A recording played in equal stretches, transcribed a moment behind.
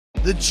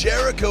The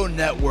Jericho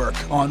Network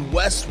on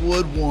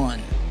Westwood One.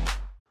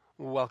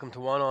 Welcome to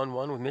One on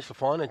One with Mitch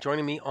LaFon, and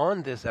joining me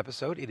on this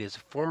episode, it is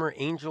former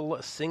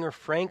Angel singer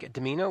Frank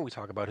Dimino. We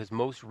talk about his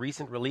most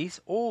recent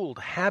release, Old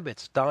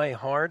Habits Die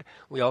Hard.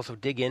 We also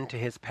dig into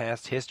his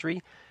past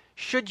history.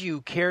 Should you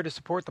care to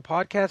support the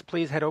podcast,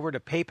 please head over to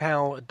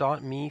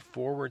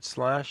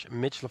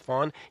paypal.me/Mitch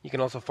LaFon. You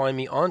can also find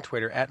me on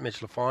Twitter at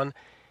Mitch LaFon.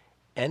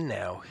 And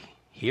now,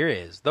 here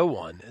is the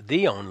one,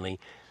 the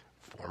only,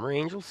 former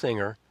Angel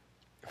singer,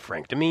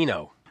 Frank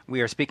Dimino. We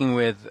are speaking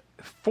with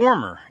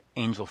former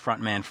Angel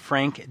frontman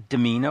Frank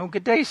Dimino.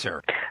 Good day,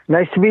 sir.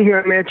 Nice to be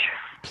here, Mitch.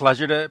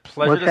 Pleasure to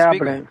What's speak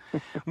happening?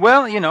 with you.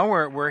 Well,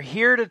 we're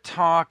here to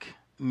talk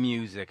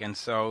music, and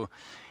so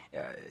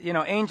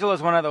Angel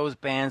is one of those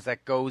bands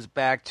that goes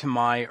back to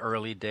my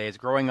early days,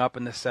 growing up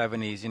in the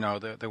 70s.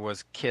 There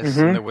was Kiss,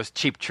 and there was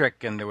Cheap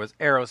Trick, and there was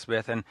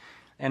Aerosmith,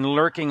 and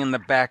lurking in the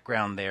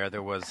background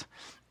there was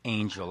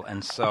Angel,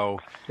 and so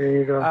there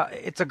you go.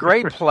 It's a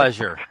great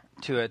pleasure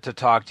to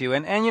talk to you.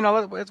 And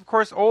of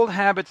course, Old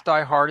Habits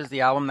Die Hard is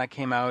the album that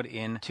came out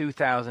in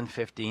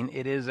 2015.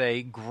 It is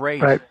a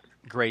great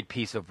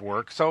piece of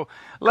work. So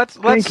let's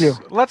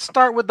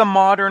start with the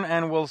modern,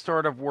 and we'll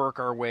sort of work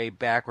our way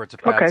backwards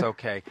if that's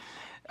okay.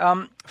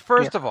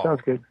 First of all,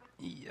 sounds good.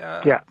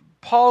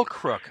 Paul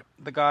Crook,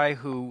 the guy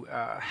who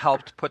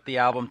helped put the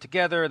album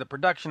together, the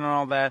production and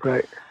all that.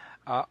 Right.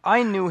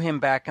 I knew him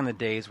back in the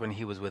days when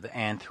he was with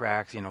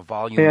Anthrax,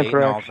 Volume 8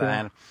 and all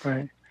that.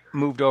 Right.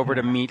 Moved over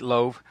to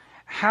Meatloaf.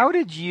 How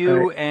did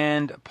you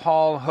and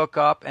Paul hook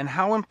up, and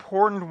how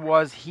important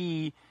was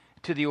he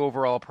to the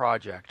overall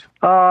project?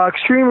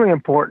 Extremely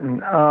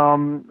important.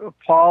 Paul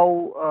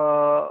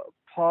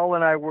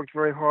and I worked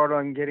very hard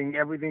on getting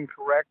everything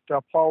correct.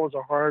 Paul was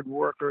a hard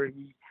worker.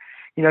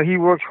 He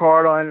worked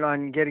hard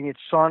on getting it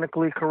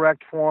sonically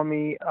correct for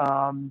me.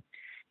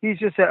 He's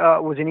just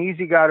was an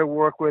easy guy to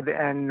work with,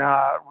 and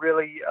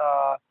really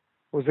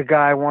was a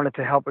guy I wanted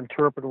to help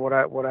interpret what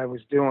I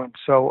was doing.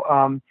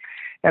 So.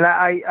 And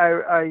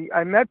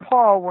I met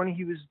Paul when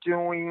he was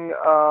doing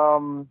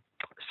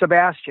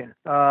Sebastian.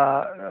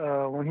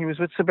 When he was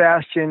with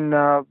Sebastian,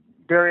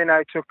 Barry and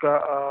I took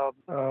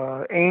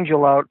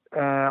Angel out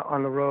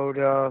on the road.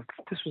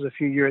 This was a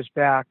few years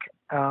back,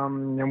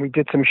 and we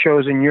did some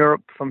shows in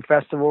Europe from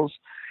festivals,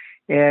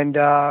 and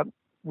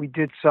we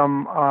did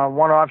some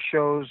one-off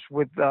shows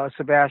with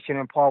Sebastian,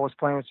 and Paul was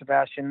playing with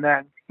Sebastian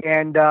then.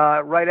 And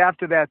right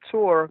after that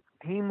tour,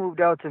 he moved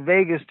out to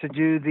Vegas to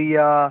do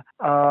the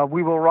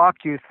We Will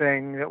Rock You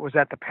thing that was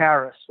at the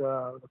Paris,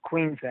 the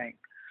Queen thing.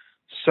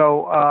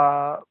 So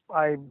I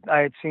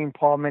had seen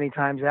Paul many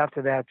times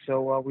after that,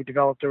 so we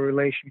developed a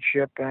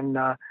relationship, and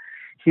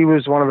he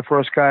was one of the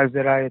first guys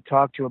that I had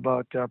talked to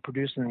about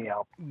producing the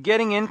album.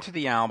 Getting into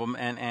the album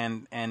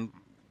and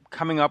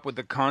coming up with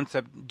the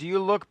concept, do you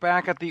look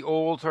back at the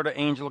old sort of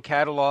Angel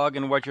catalog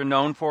and what you're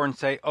known for and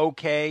say,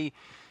 okay,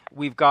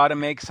 we've got to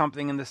make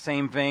something in the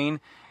same vein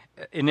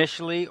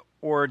initially?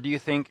 Or do you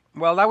think,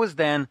 well, that was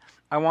then,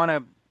 I want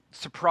to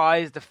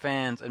surprise the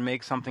fans and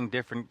make something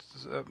different?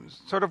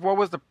 Sort of what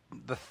was the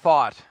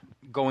thought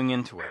going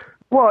into it?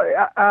 Well,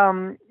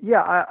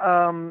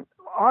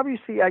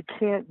 obviously I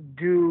can't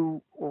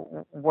do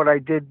what I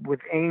did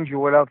with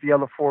Angel without the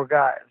other four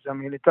guys. I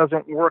mean, it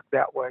doesn't work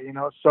that way,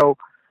 So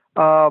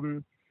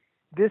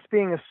this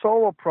being a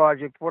solo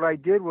project, what I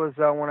did was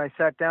when I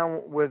sat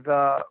down with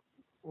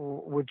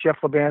Jeff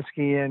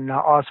Lebanski and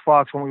Oz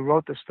Fox when we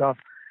wrote this stuff,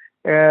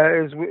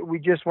 is we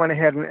just went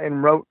ahead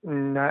and wrote,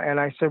 and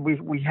I said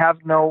we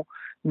have no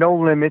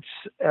limits.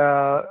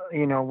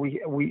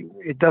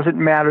 It doesn't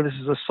matter. This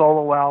is a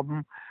solo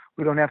album.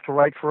 We don't have to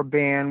write for a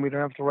band. We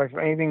don't have to write for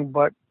anything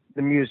but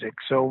the music.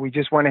 So we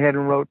just went ahead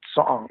and wrote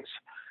songs,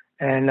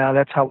 and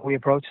that's how we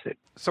approached it.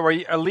 So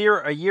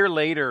a year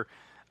later,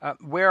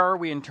 where are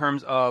we in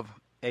terms of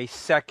a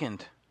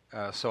second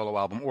solo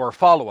album or a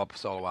follow-up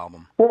solo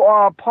album?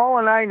 Well, Paul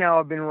and I now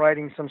have been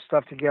writing some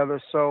stuff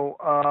together, so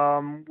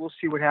we'll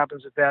see what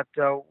happens with that.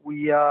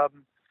 We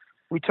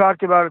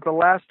talked about it the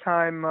last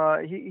time.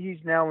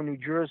 He's now in New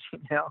Jersey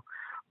now,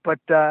 but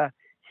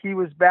he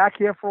was back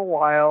here for a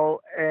while,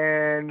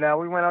 and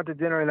we went out to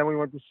dinner, and then we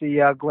went to see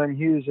Glenn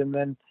Hughes, and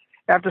then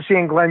after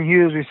seeing Glenn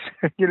Hughes, we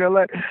said,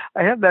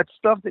 I have that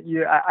stuff that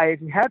I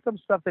had some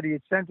stuff that he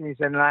had sent to me, he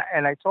said,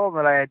 and I told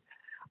him that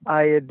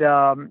I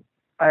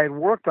had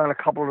worked on a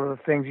couple of the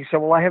things. He said,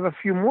 well, I have a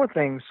few more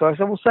things. So I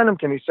said, well, send them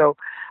to me. So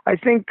I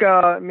think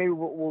maybe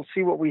we'll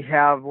see what we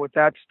have with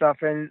that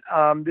stuff. And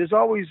there's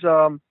always,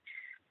 Oz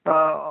and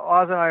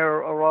I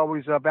are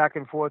always back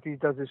and forth. He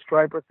does his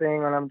Striper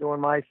thing, and I'm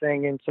doing my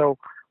thing. And so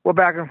we're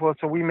back and forth.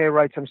 So we may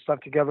write some stuff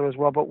together as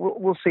well. But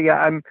we'll see.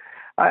 I'm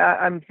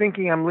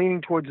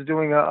leaning towards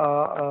doing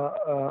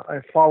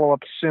a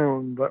follow-up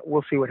soon, but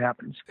we'll see what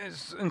happens.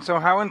 And so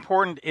how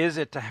important is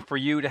it for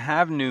you to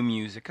have new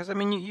music? Because, I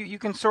mean, you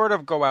can sort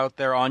of go out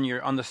there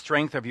on the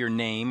strength of your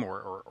name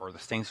or the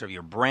strength of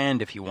your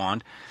brand, if you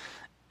want,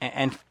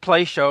 and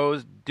play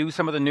shows, do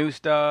some of the new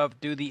stuff,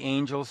 do the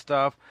Angel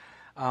stuff.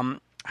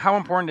 How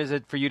important is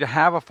it for you to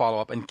have a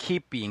follow-up and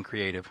keep being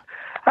creative?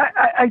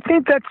 I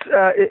think that's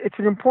it's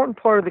an important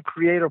part of the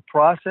creative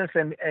process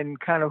and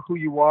kind of who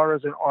you are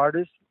as an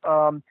artist.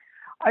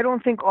 I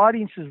don't think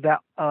audiences that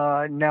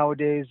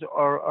nowadays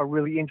are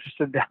really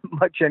interested that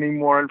much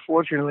anymore.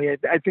 Unfortunately,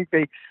 I think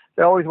they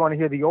always want to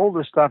hear the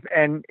older stuff.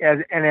 And as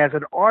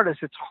an artist,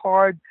 it's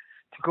hard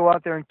to go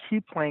out there and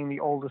keep playing the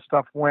older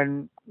stuff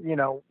when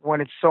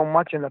it's so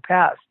much in the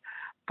past.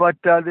 But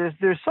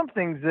there's some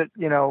things that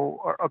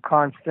are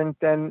constant,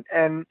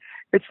 and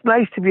it's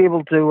nice to be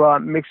able to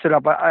mix it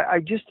up. I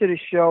just did a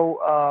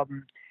show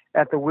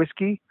at the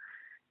Whiskey,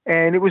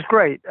 and it was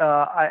great.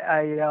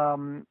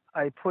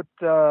 I put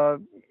a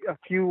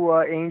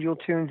few Angel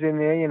tunes in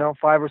there,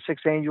 5 or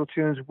 6 Angel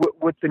tunes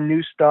with the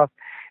new stuff,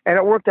 and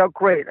it worked out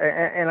great.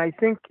 And I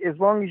think as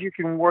long as you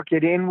can work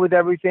it in with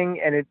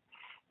everything, and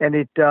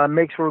it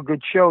makes for a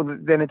good show,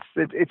 then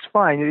it's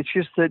fine. It's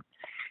just that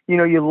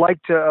you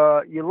like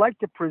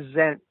to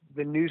present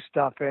the new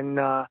stuff, and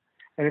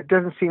it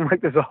doesn't seem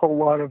like there's a whole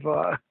lot of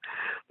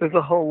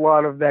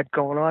that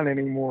going on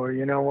anymore.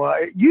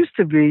 It used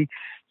to be,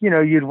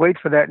 you'd wait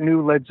for that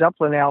new Led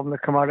Zeppelin album to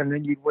come out, and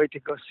then you'd wait to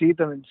go see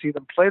them and see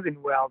them play the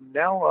new album.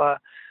 Now,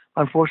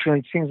 unfortunately,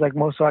 it seems like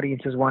most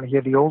audiences want to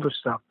hear the older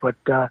stuff, but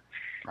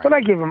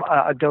I give them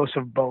a dose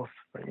of both.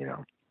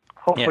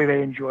 Hopefully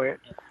they enjoy it.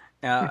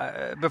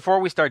 Before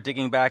we start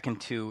digging back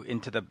into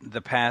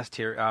the past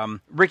here,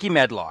 Ricky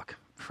Medlock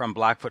from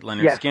Blackfoot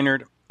Leonard Skinner,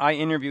 I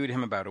interviewed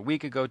him about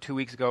 2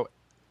 weeks ago.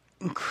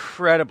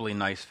 Incredibly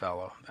nice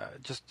fellow,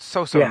 just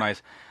so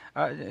nice.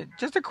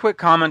 Just a quick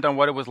comment on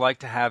what it was like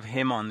to have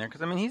him on there,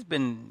 because I mean he's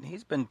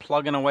been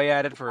plugging away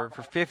at it for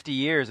 50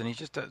 years, and he's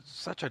just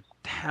such a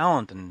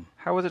talent. And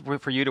how was it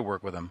for you to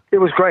work with him? It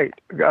was great.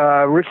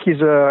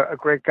 Ricky's a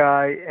great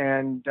guy,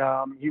 and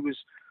he was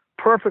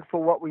perfect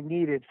for what we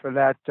needed for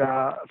that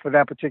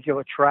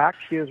particular track.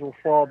 Tears Will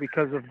Fall,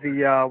 because of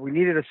we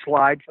needed a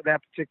slide for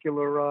that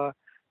particular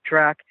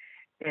track,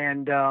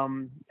 and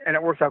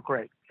it worked out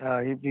great.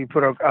 He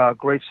put a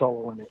great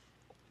solo in it.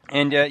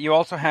 And you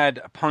also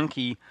had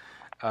Punky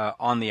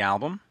on the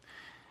album,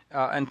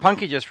 and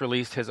Punky just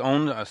released his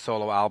own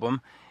solo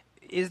album.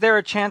 Is there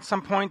a chance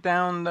some point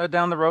down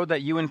the road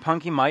that you and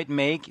Punky might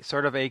make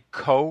sort of a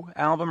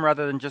co-album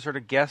rather than just sort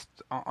of guest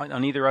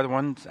on either other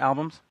one's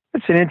albums?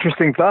 It's an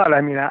interesting thought.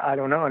 I mean, I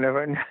don't know. I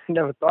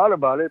never thought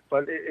about it,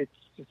 but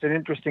it's an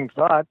interesting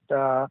thought.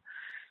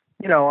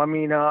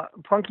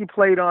 Punky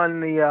played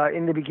on the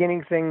In the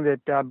Beginning thing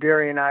that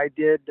Barry and I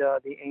did,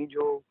 the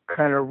Angel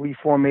kind of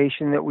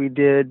reformation that we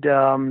did.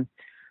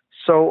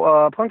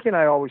 So Punky and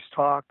I always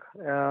talk.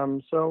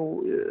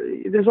 So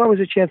there's always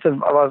a chance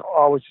of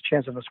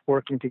us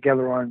working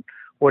together on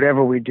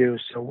whatever we do.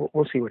 So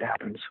we'll see what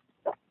happens.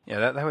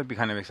 Yeah, that would be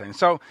kind of exciting.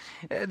 So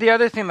the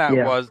other thing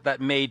that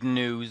made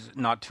news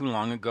not too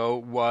long ago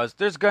was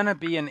there's going to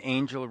be an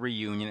Angel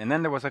reunion. And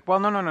then there was like, well,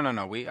 no.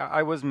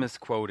 I was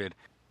misquoted.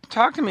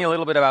 Talk to me a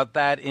little bit about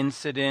that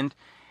incident.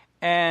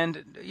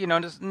 And,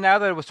 just now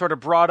that it was sort of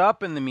brought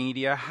up in the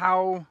media,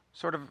 how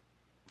sort of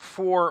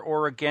for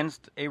or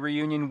against a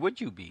reunion would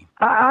you be?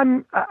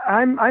 I'm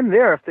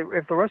there. If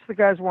the rest of the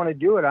guys want to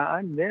do it,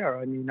 I'm there.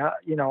 I mean,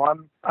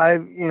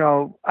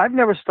 I've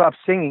never stopped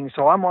singing,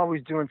 so I'm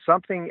always doing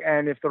something.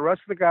 And if the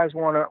rest of the guys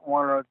want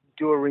to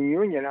do a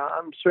reunion,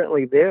 I'm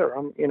certainly there.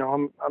 I'm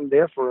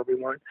there for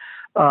everyone.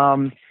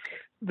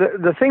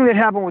 The thing that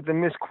happened with the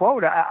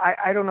misquote,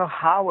 I don't know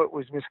how it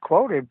was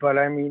misquoted, but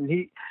I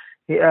mean,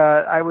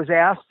 I was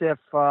asked if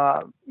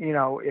there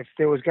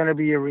was going to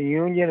be a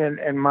reunion,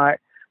 and my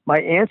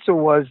answer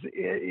was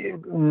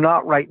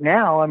not right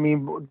now. I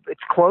mean,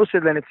 it's closer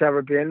than it's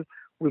ever been.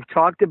 We've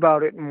talked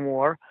about it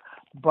more,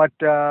 but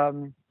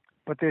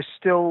there's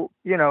still,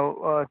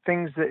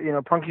 things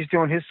that, Punky's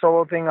doing his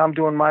solo thing. I'm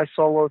doing my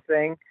solo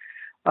thing.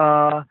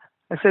 I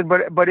said,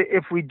 but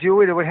if we do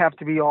it, it would have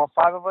to be all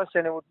 5 of us,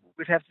 and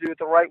we'd have to do it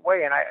the right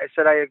way. And I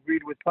said I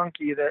agreed with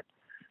Punky that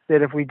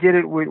if we did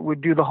it,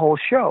 we'd do the whole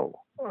show.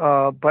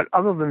 But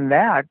other than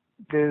that,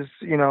 there's,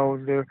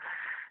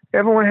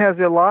 everyone has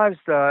their lives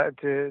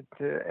to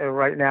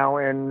right now,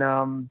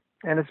 and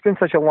it's been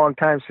such a long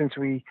time since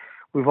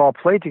we've all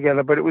played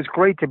together. But it was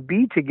great to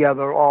be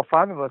together, all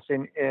 5 of us,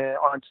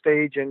 on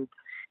stage and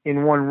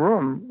in one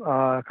room,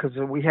 because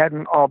we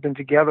hadn't all been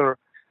together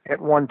at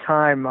one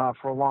time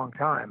for a long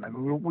time. I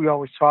mean, we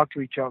always talk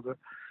to each other,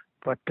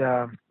 but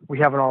we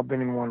haven't all been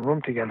in one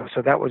room together.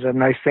 So that was a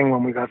nice thing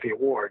when we got the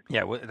award.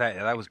 Yeah,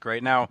 that was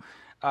great. Now,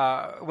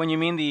 when you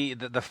mean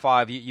the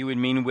 5, you would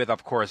mean with,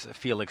 of course,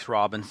 Felix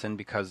Robinson,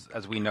 because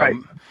as we know, right.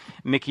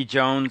 Mickey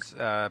Jones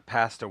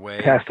passed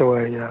away. Yeah.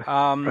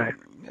 Right.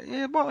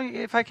 Yeah, well,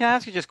 if I can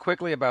ask you just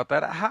quickly about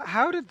that,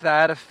 how did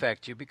that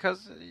affect you?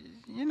 Because,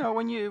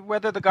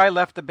 whether the guy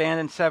left the band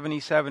in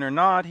 1977 or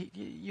not,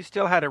 you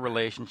still had a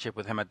relationship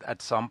with him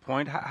at some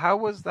point. How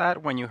was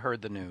that when you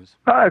heard the news?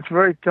 It's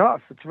very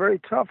tough.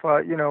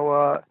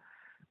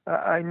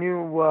 I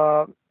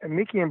knew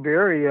Mickey and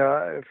Barry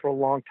for a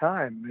long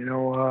time.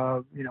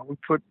 We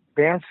put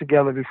bands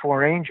together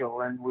before Angel,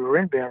 and we were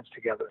in bands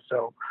together.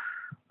 So,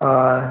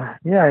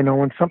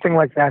 when something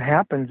like that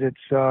happens,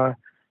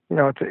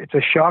 it's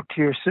a shock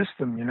to your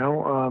system,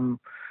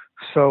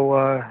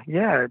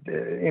 yeah,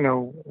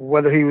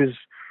 whether he was,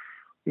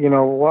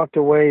 walked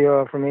away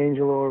from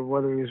Angel, or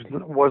whether he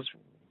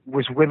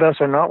was with us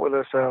or not with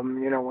us,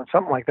 when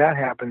something like that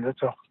happens,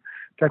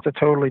 that's a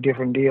totally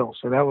different deal.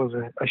 So that was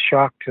a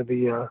shock to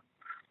the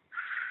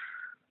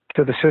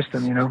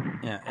system,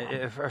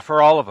 Yeah,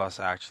 for all of us,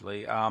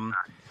 actually.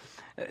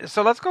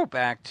 So let's go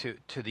back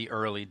to the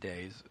early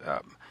days.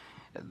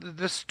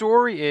 The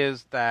story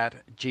is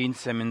that Gene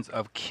Simmons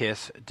of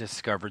KISS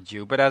discovered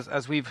you, but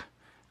as we've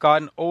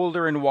gotten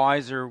older and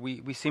wiser,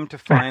 we seem to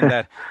find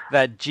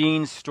that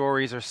Gene's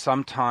stories are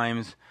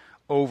sometimes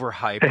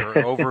overhyped or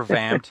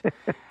overvamped.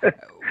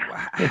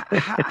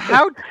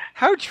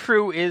 How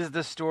true is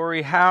the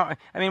story?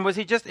 Was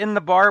he just in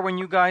the bar when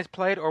you guys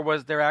played, or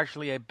was there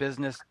actually a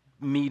business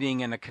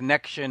meeting and a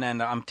connection,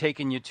 and I'm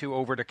taking you two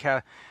over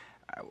to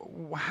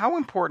how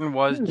important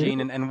was Gene,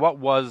 and what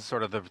was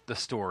sort of the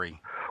story?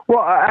 Well,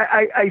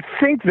 I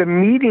think the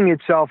meeting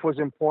itself was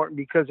important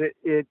because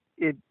it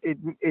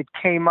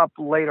came up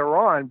later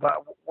on.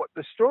 But what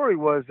the story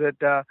was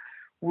that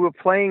we were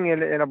playing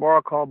in a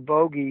bar called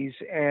Bogies,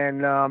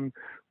 and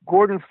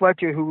Gordon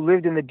Fletcher, who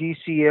lived in the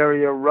D.C.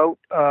 area, wrote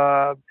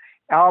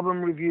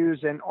album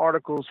reviews and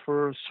articles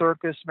for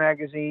Circus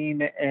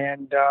magazine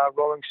and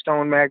Rolling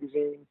Stone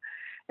magazine.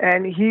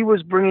 And he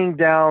was bringing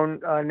down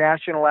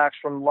national acts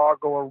from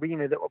Largo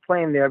Arena that were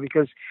playing there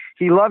because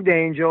he loved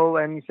Angel.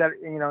 And he said,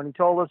 and he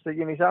told us that, he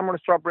said, I'm going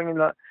to start bringing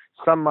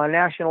some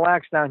national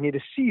acts down here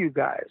to see you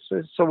guys.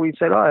 So we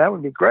said, oh, that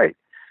would be great.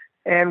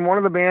 And one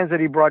of the bands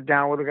that he brought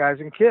down were the guys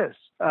in KISS.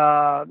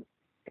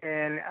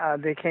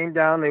 And they came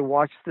down, they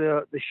watched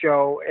the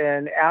show.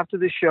 And after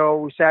the show,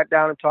 we sat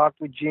down and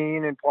talked with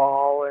Gene and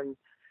Paul.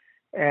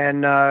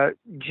 And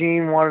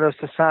Gene wanted us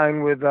to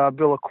sign with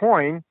Bill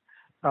Aucoin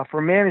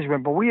for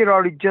management, but we had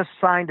already just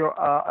signed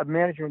a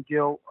management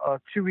deal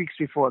 2 weeks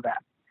before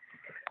that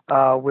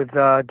with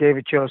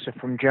David Joseph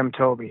from Gem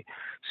Toby.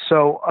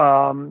 So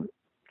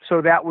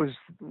that wasn't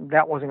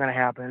going to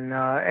happen,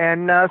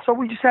 and so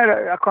we just had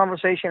a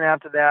conversation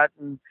after that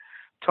and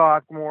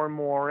talked more and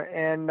more.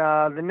 And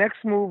the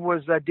next move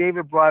was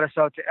David brought us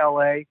out to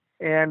L.A.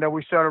 and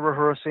we started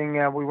rehearsing.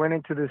 We went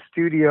into the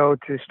studio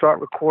to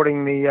start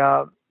recording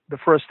the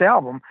first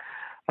album.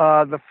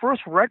 The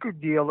first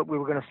record deal that we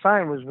were going to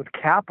sign was with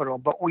Capitol,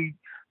 but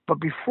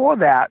before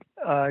that,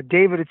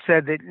 David had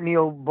said that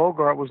Neil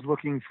Bogart was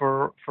looking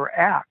for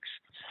acts.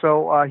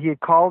 So he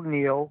had called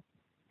Neil,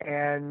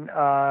 and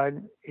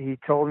he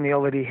told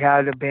Neil that he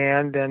had a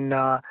band, and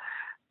that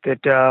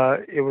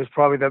it was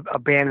probably a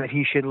band that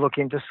he should look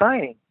into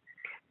signing.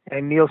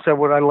 And Neil said,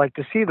 "Would I like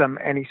to see them?"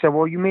 And he said,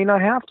 "Well, you may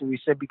not have to." He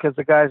said, "Because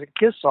the guys at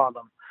KISS saw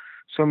them.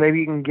 So maybe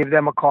you can give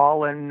them a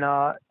call and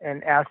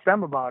ask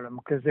them about them,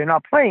 because they're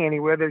not playing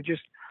anywhere. They're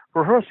just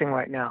rehearsing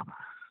right now."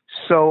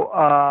 So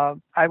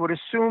I would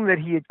assume that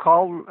he had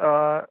called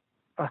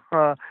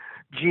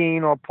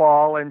Gene or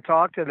Paul and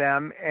talked to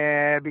them,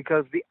 and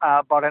because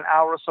about an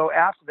hour or so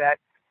after that,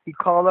 he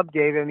called up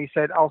David and he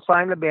said, "I'll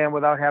sign the band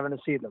without having to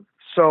see them."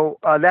 So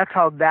that's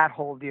how that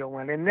whole deal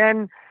went. And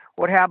then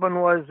what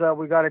happened was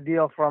we got a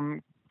deal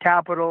from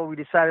Capitol. We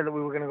decided that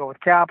we were going to go with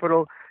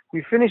Capitol.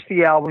 We finished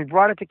the album. We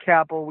brought it to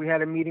Capitol. We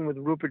had a meeting with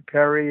Rupert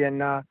Perry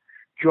and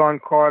John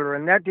Carter,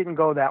 and that didn't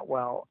go that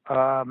well.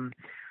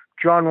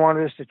 John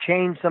wanted us to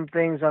change some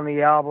things on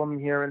the album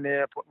here and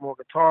there, put more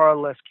guitar,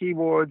 less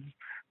keyboards,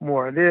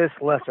 more of this,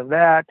 less of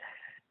that.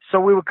 So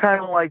we were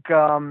kind of like,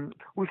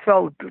 we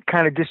felt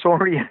kind of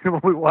disoriented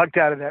when we walked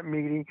out of that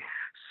meeting.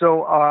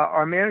 So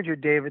our manager,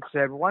 David,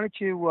 said, why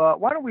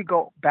don't we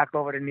go back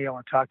over to Neil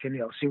and talk to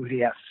Neil, see what he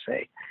has to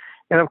say.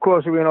 And of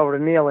course, we went over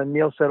to Neil, and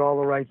Neil said all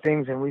the right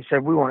things, and we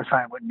said we want to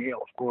sign with Neil,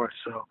 of course.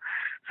 So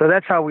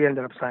that's how we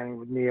ended up signing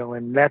with Neil,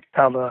 and that's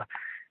how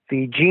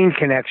the Gene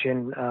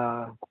connection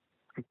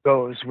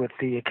goes with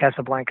the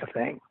Casablanca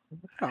thing.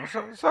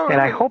 Oh,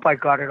 and I hope I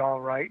got it all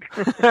right.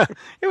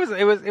 It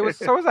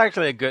was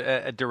actually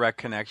a direct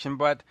connection,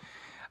 but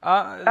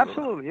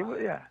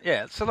absolutely, yeah.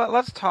 Yeah. So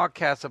let's talk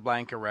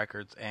Casablanca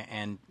Records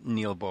and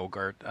Neil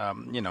Bogart.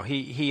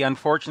 He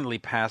unfortunately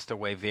passed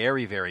away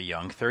very, very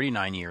young,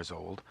 39 years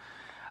old.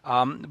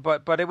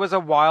 But it was a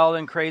wild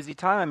and crazy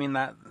time. I mean,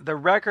 that the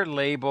record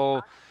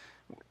label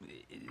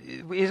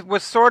it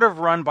was sort of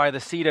run by the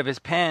seat of his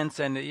pants,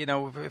 and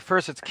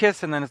first it's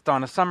KISS, and then it's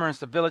Donna Summer, and it's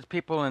the Village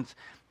People, and it's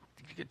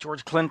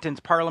George Clinton's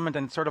Parliament,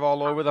 and sort of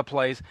all over the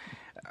place.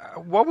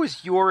 What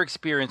was your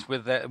experience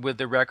with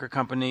the record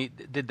company?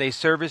 Did they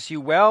service you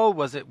well?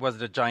 Was it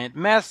a giant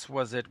mess?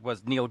 Was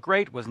Neil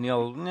great? Was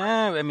Neil?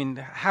 I mean,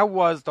 how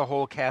was the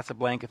whole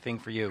Casablanca thing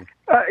for you?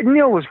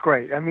 Neil was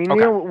great. I mean,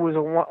 Okay. Neil was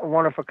a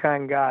one of a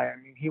kind guy. I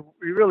mean, he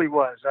really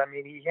was. I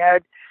mean, he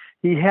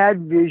had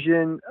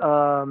vision.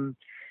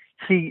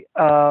 He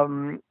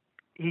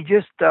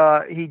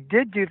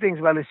did do things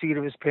by the seat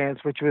of his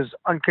pants, which was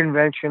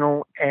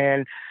unconventional,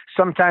 and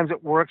sometimes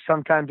it worked,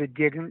 sometimes it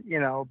didn't.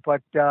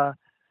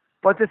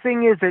 But the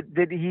thing is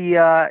that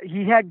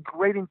he had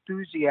great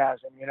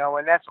enthusiasm,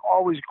 and that's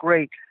always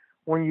great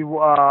from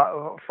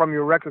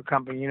your record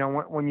company. You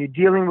know, when you're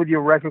dealing with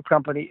your record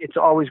company, it's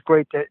always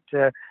great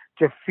to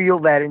feel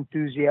that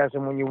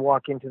enthusiasm when you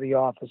walk into the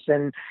office.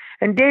 And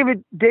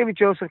David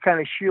Joseph kind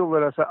of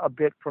shielded us a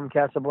bit from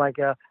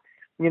Casablanca.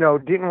 You know,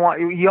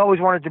 he always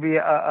wanted to be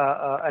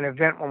an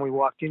event when we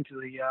walked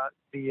into the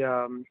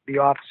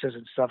offices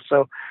and stuff.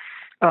 So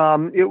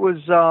it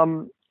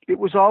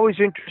was always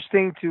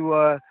interesting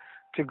to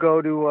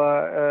go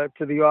to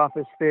the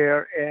office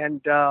there,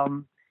 and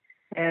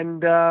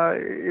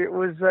it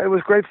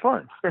was great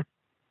fun.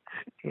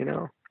 You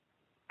know.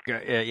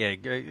 Yeah.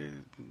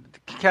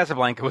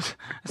 Casablanca was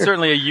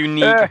certainly a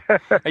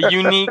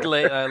unique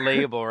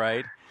label,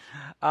 right?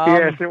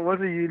 Yes, it was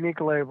a unique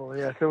label.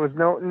 Yes, there was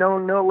no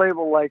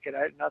label like it.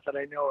 Not that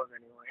I know of,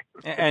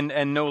 anyway.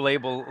 and no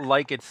label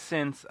like it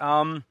since.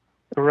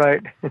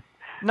 Right.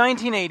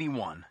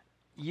 1981.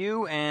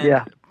 You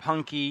and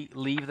Punky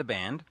leave the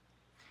band,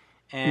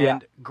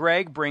 and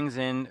Greg brings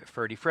in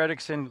Ferdy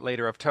Fredrickson,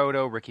 later of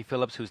Toto, Ricky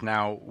Phillips, who's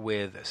now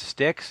with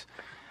Styx.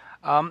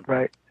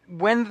 Right.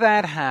 When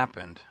that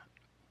happened,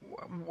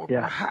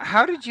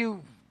 how did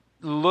you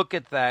look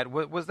at that?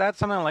 Was that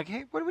something like,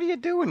 hey, what are you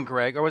doing,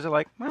 Greg? Or was it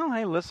like, well,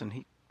 hey,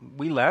 listen,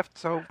 we left,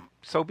 so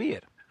be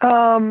it?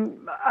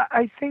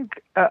 I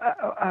think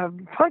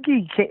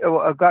Punky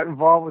got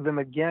involved with them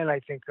again, I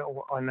think,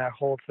 on that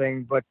whole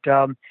thing. But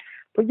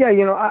yeah,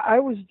 you know, I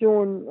was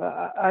doing,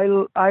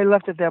 I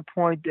left at that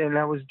point, and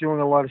I was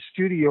doing a lot of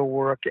studio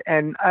work,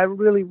 and I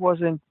really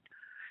wasn't,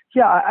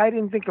 I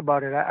didn't think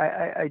about it.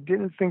 I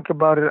didn't think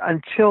about it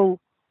until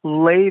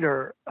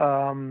later,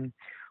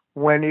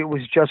 when it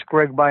was just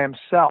Greg by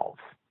himself.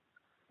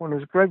 When it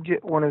was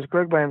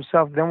Greg by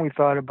himself, then we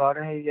thought about,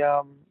 hey, you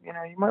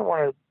know, you might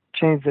want to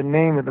change the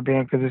name of the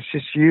band because it's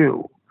just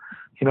you.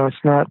 You know,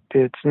 it's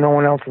no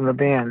one else in the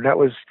band.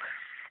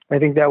 I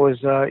think that was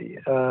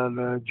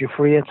the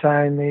Giuffria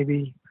time,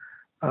 maybe.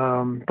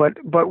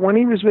 But when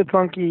he was with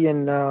Punky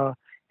and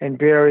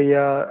Barry,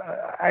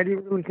 I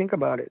didn't really think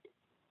about it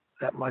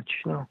that much.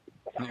 No.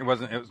 It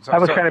wasn't. I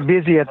was kind of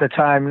busy at the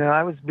time. No,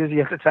 I was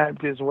busy at the time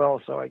too, as well,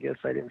 so I guess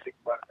I didn't think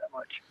about it that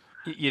much.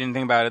 You didn't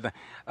think about it.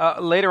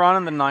 Later on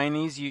in the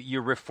 90s,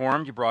 you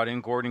reformed. You brought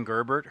in Gordon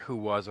Gerbert, who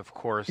was, of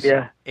course,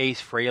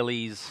 Ace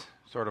Frehley's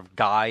sort of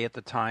guy at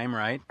the time,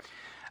 right?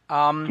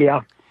 Talk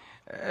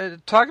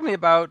to me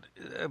about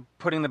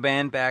putting the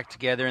band back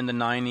together in the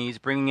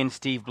 90s, bringing in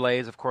Steve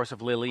Blaze, of course,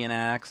 of Lily and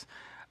Axe.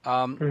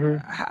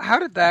 How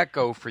did that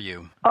go for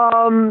you?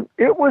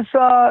 It was...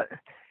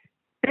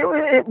 It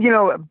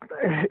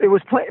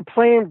was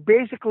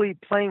basically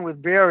playing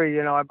with Barry.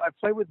 You know, I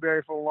played with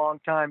Barry for a long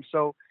time,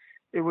 so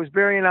it was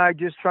Barry and I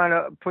just trying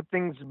to put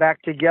things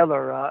back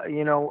together.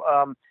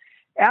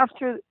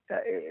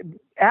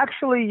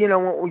 Actually, you know,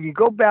 when you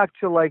go back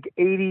to like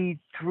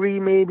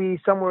 83,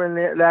 maybe somewhere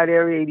in that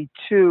area,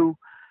 82,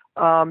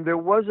 there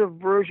was a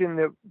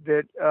version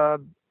that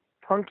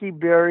Punky,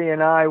 Barry,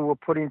 and I were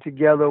putting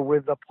together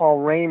with Paul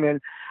Raymond.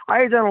 I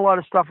had done a lot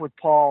of stuff with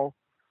Paul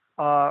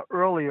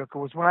earlier,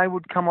 because when I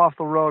would come off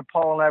the road,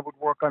 Paul and I would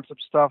work on some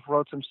stuff,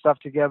 wrote some stuff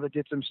together,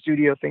 did some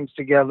studio things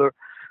together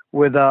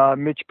with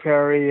Mitch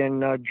Perry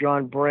and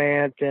John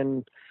Brandt,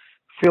 and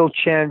Phil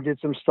Chen did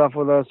some stuff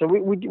with us. So we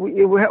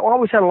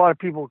always had a lot of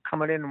people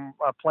coming in and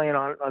playing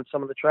on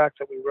some of the tracks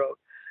that we wrote.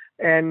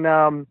 And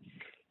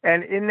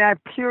in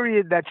that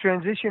period, that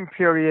transition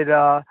period,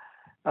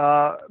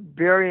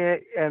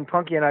 Barry and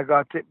Punky and I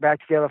got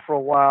back together for a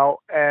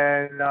while,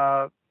 and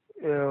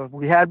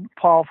we had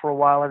Paul for a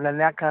while, and then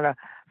that kind of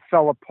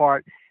fell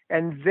apart.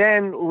 And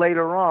then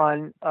later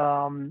on,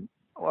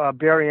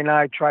 Barry and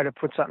I tried to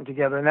put something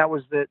together, and that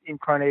was the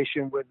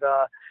incarnation with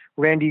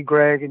Randy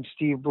Gregg and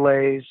Steve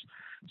Blaze.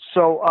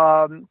 So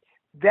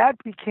that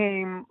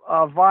became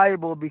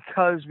viable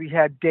because we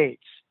had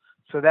dates.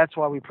 So that's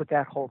why we put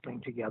that whole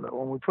thing together.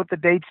 When we put the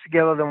dates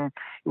together, then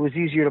it was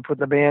easier to put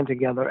the band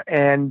together.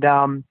 And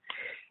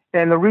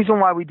the reason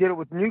why we did it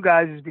with new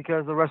guys is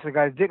because the rest of the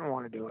guys didn't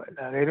want to do it.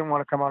 They didn't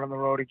want to come out on the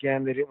road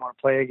again. They didn't want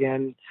to play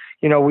again.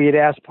 You know, we had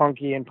asked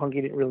Punky, and Punky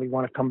didn't really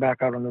want to come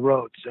back out on the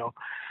road.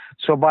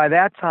 So by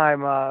that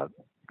time,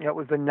 it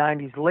was the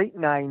 90s, late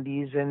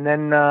 90s, and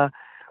then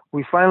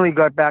we finally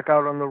got back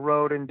out on the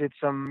road and did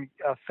some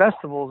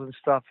festivals and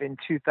stuff in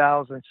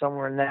 2000,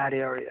 somewhere in that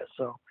area.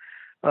 So,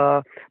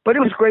 but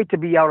it was great to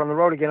be out on the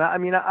road again. I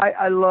mean,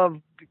 I love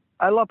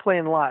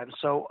playing live,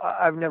 so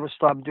I've never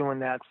stopped doing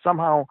that.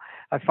 Somehow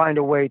I find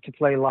a way to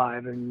play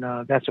live, and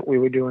that's what we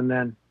were doing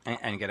then.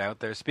 And get out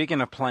there.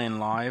 Speaking of playing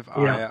live,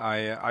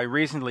 I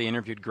recently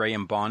interviewed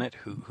Graham Bonnet,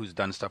 who's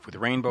done stuff with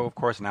Rainbow, of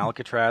course, and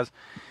Alcatraz.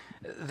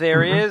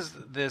 There is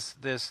this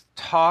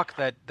talk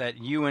that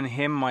you and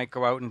him might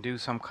go out and do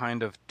some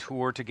kind of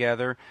tour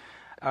together.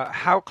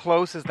 How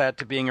close is that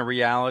to being a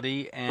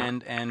reality?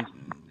 And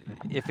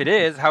if it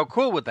is, how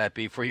cool would that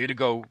be for you to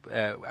go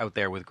out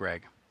there with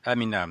Greg? I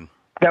mean, that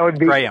would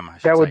be Graham.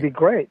 That would be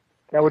great.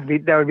 That would be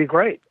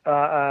great.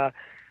 I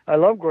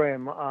love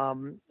Graham.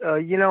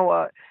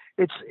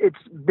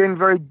 It's been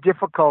very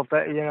difficult.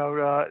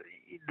 The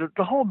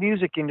whole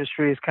music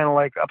industry is kind of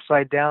like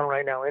upside down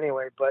right now,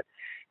 anyway. But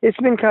it's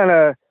been kind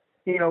of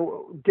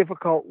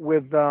difficult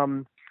with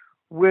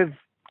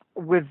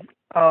with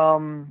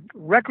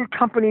record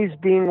companies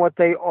being what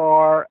they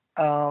are,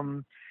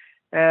 and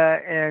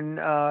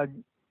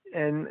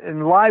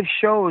and live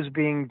shows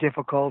being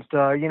difficult.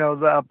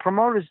 The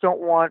promoters don't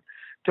want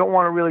to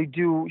really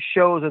do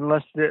shows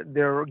unless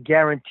they're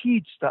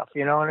guaranteed stuff.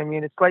 You know what I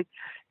mean?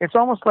 It's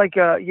almost like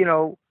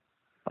the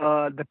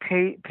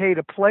pay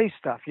to play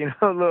stuff. In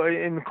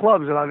the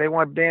clubs, they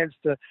want bands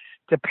to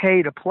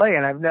pay to play,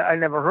 and I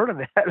never heard of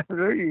that.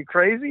 Are you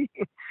crazy?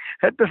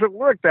 That doesn't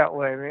work that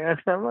way, man.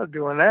 I'm not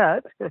doing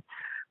that.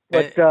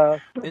 But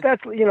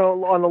that's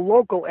on the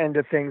local end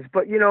of things.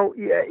 But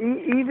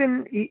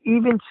even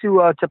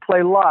to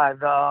play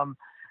live,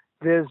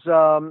 there's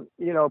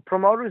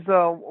promoters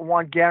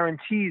want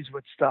guarantees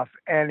with stuff,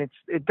 and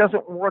it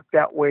doesn't work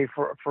that way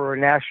for a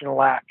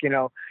national act.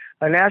 A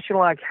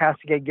national act has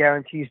to get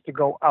guarantees to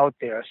go out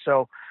there.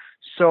 So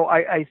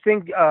I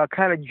think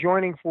kind of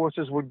joining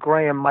forces with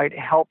Graham might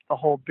help the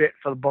whole bit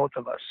for both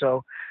of us.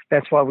 So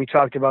that's why we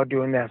talked about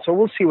doing that. So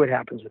we'll see what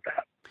happens with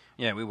that.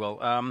 Yeah, we will.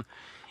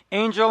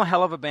 Angel,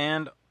 hell of a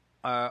band,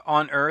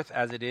 on earth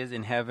as it is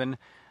in heaven.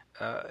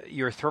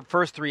 Your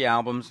first three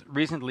albums,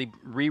 recently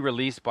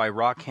re-released by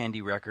Rock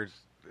Candy Records,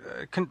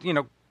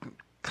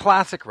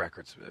 classic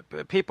records.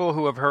 People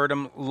who have heard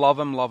them, love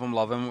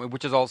them,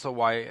 which is also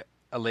why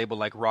a label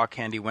like Rock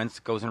Candy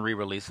goes and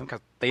re-release them,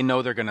 because they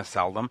know they're going to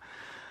sell them.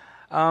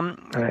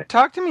 Right.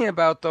 Talk to me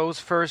about those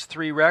first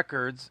three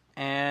records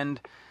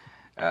and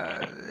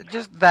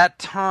just that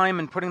time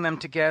and putting them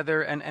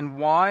together, and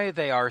why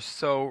they are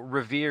so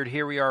revered.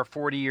 Here we are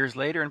 40 years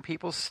later, and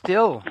people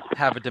still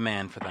have a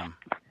demand for them.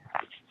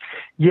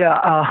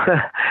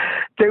 Yeah,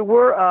 they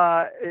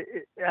were,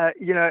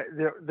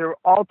 they're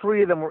all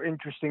three of them were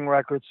interesting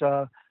records.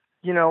 The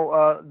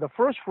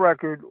first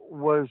record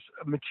was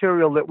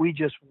material that we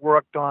just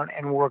worked on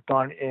at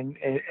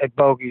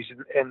Bogies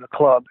in the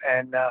club,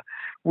 and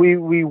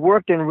we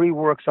worked and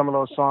reworked some of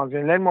those songs.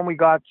 And then when we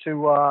got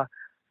to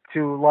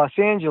Los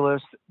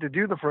Angeles to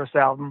do the first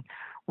album,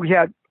 we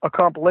had a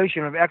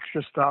compilation of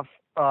extra stuff,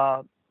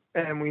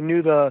 and we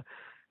knew the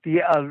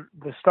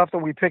stuff that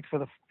we picked for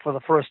the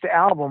first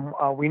album,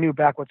 we knew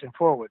backwards and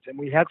forwards, and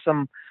we had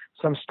some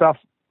stuff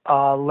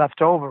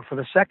left over for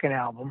the second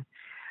album.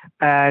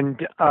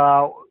 And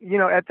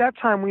at that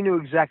time we knew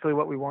exactly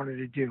what we wanted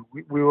to do.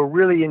 We were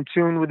really in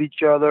tune with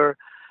each other.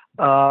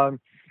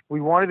 We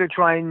wanted to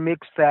try and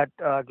mix that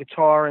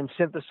guitar and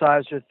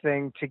synthesizer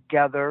thing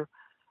together,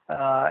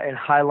 and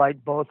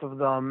highlight both of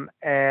them,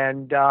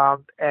 and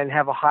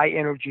have a high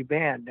energy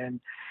band.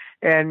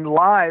 And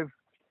live,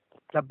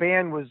 the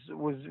band was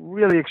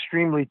really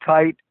extremely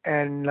tight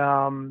and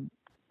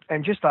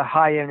just a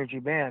high energy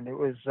band. It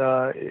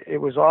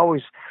was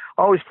always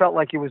felt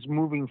like it was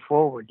moving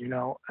forward,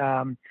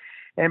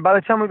 and by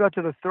the time we got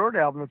to the third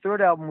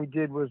album we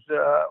did was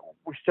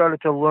we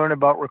started to learn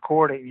about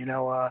recording.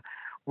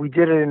 We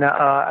did it in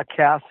a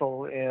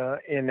castle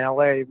in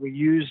LA. We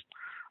used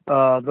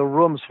the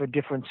rooms for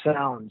different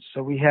sounds.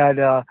 So we had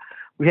a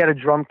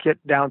drum kit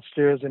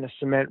downstairs in a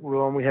cement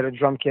room. We had a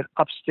drum kit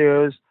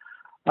upstairs.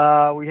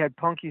 We had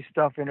punky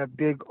stuff in a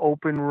big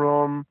open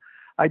room.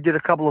 I did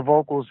a couple of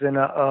vocals in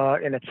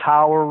a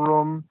tower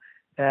room,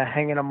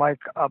 hanging a mic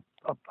up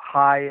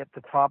high at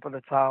the top of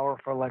the tower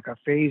for like a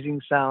phasing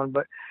sound.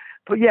 But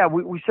yeah,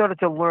 we started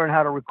to learn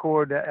how to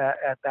record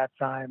at that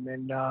time,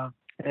 and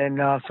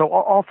so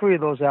all three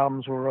of those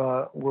albums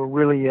were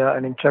really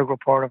an integral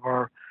part of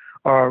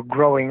our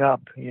growing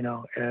up,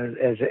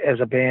 as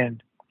a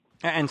band.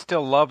 And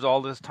still loved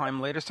all this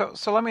time later.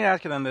 So let me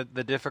ask you then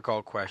the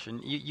difficult question.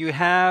 You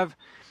have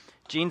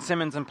Gene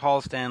Simmons and Paul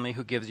Stanley,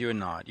 who gives you a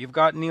nod. You've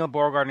got Neil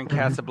Borgard and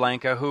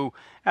Casablanca, who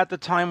at the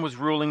time was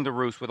ruling the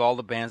roost with all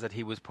the bands that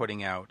he was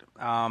putting out.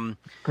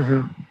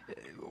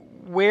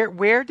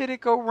 Where did it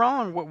go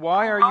wrong?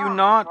 Why are you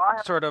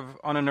not sort of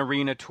on an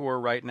arena tour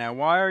right now?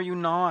 Why are you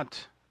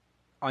not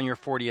on your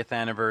 40th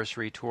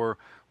anniversary tour?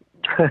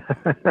 I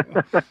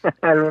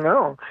don't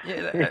know.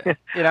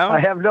 I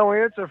have no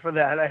answer for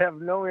that.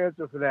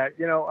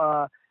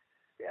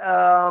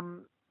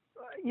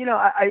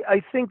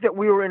 I think that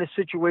we were in a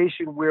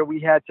situation where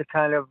we had to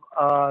kind of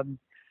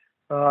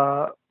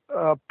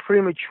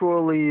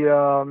prematurely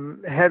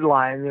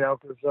headline,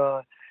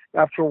 because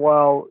after a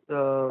while,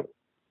 no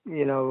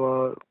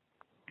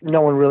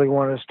one really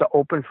wanted us to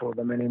open for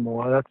them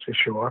anymore. That's for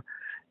sure.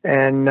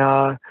 And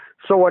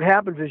so what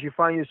happens is you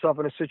find yourself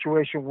in a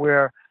situation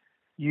where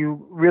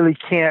you really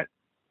can't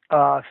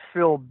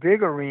fill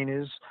big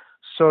arenas,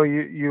 so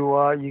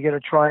you got to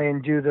try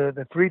and do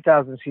the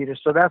 3,000 seaters.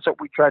 So that's what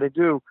we try to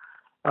do.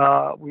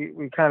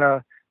 We kind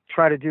of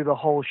try to do the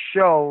whole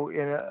show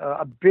in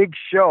a big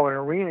show, an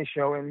arena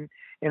show in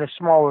a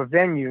smaller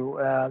venue.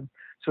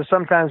 So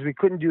sometimes we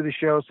couldn't do the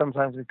show,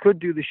 sometimes we could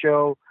do the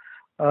show.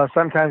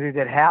 Sometimes we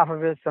did half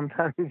of it,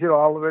 sometimes we did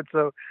all of it.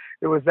 So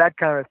it was that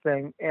kind of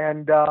thing.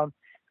 And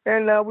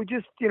we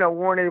just,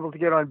 weren't able to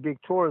get on big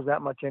tours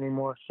that much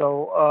anymore.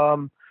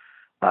 So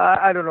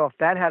I don't know if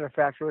that had a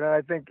factor in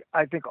it.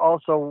 I think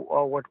also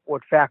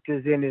what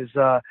factors in is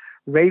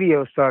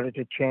radio started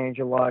to change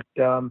a lot.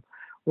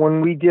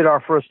 When we did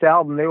our first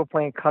album, they were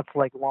playing cuts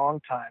like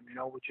Long Time,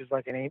 which is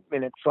like an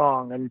 8-minute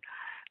song. And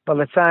by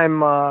the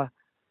time,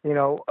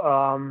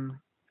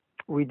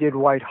 we did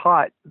White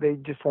Hot, they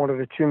just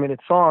wanted a 2-minute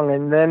song.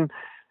 And then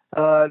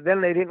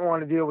they didn't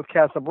want to deal with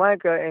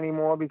Casablanca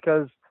anymore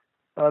because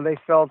they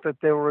felt that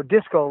they were a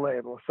disco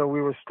label. So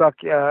we were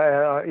stuck,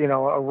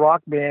 a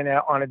rock band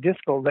on a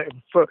disco label.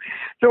 So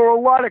there were a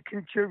lot of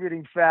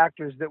contributing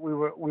factors that we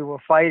were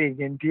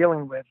fighting and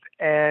dealing with.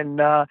 And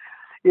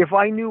if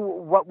I knew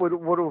what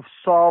would have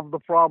solved the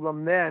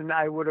problem then,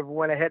 I would have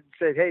went ahead and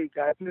said, "Hey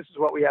guys, this is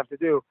what we have to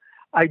do."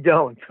 I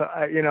don't,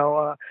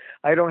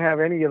 I don't have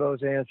any of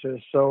those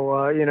answers.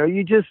 So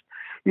you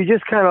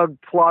just kind of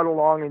plod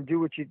along and do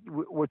what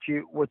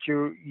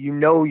you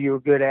know you're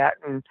good at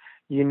and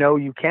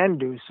you can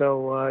do.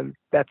 So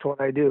that's what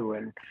I do,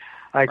 and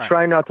I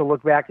try not to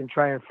look back and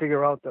try and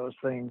figure out those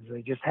things.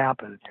 They just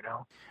happen,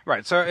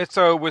 Right. So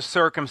it was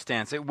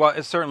circumstance.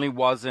 It certainly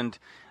wasn't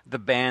the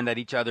band at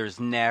each other's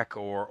neck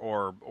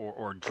or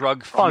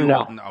drug fueled.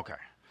 Oh, no. Okay.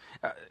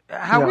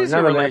 How is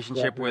your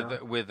relationship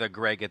with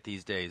Greg at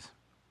these days?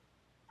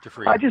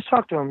 Jeffrey? I just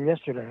talked to him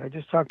yesterday.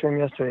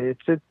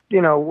 It's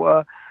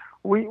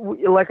we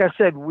like I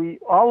said,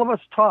 all of us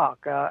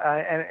talk,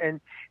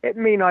 and it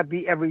may not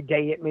be every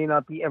day, it may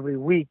not be every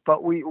week,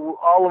 but we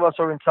all of us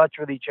are in touch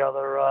with each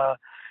other.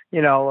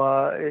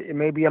 It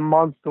may be a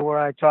month where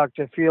I talk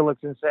to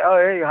Felix and say, "Oh,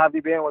 hey, how have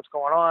you been? What's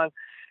going on?"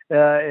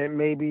 It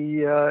may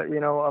be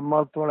a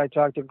month when I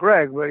talk to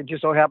Greg, but it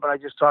just so happened I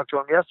just talked to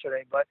him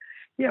yesterday. But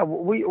yeah,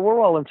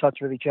 we're all in touch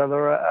with each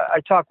other.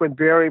 I talk with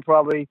Barry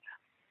probably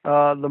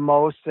the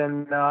most,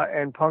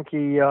 and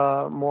Punky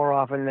more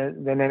often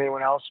than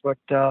anyone else. But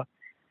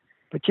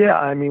yeah,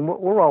 I mean,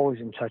 we're always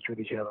in touch with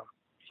each other.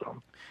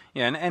 So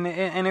yeah, and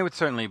it would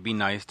certainly be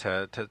nice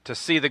to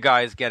see the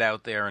guys get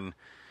out there and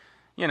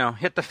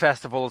hit the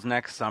festivals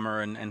next summer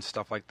and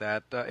stuff like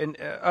that.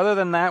 Other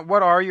than that,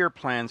 what are your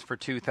plans for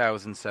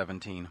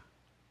 2017?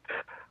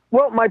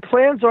 Well, my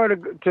plans are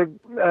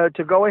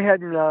to go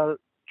ahead and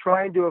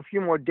try and do a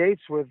few more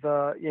dates with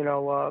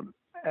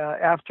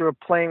after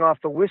playing off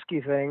the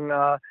whiskey thing.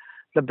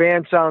 The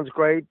band sounds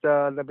great.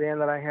 The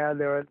band that I had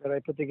there that I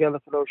put together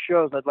for those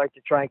shows, I'd like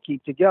to try and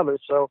keep together.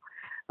 So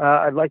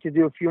I'd like to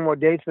do a few more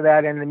dates for that.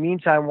 And in the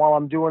meantime, while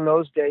I'm doing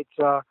those dates,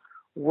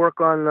 work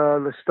on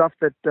the stuff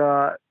that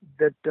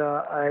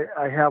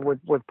I have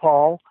with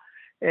Paul,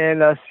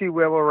 and see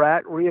where we're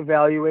at,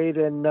 reevaluate,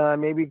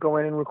 and maybe go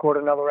in and record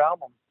another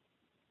album.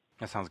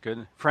 That sounds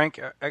good,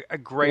 Frank. A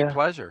great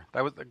pleasure.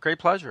 That was a great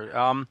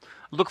pleasure.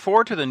 Look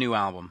forward to the new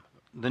album.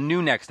 The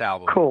new next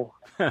album. Cool.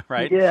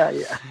 Right? Yeah.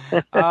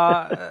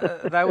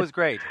 That was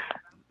great.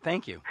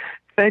 Thank you.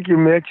 Thank you,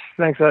 Mitch.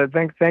 Thanks.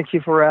 Thank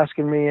you for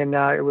asking me, and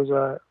it was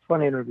a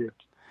fun interview.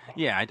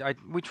 Yeah,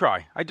 we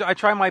try. I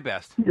try my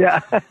best.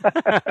 Yeah.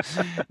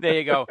 There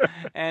you go.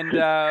 And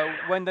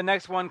when the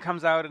next one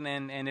comes out,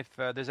 and if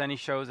there's any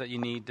shows that you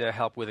need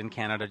help with in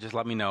Canada, just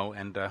let me know,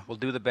 and we'll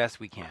do the best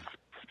we can.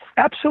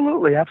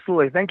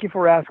 Absolutely. Thank you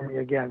for asking me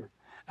again.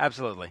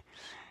 Absolutely.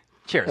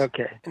 Cheers.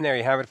 Okay. And there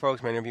you have it,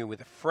 folks. My interview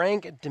with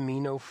Frank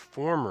Dimino,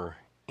 former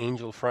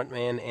Angel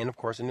frontman, and of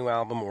course a new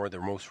album, or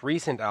their most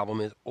recent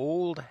album, is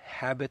Old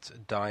Habits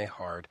Die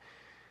Hard.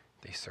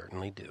 They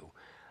certainly do.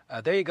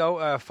 There you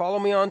go. Follow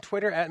me on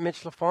Twitter at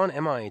Mitch Lafon,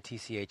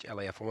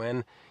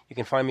 MITCHLAFON. You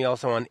can find me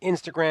also on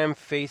Instagram,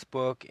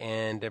 Facebook,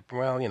 and,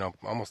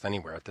 almost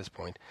anywhere at this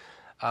point.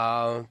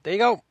 There you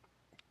go.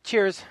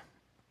 Cheers.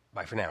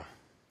 Bye for now.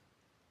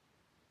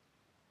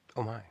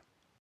 Oh, my.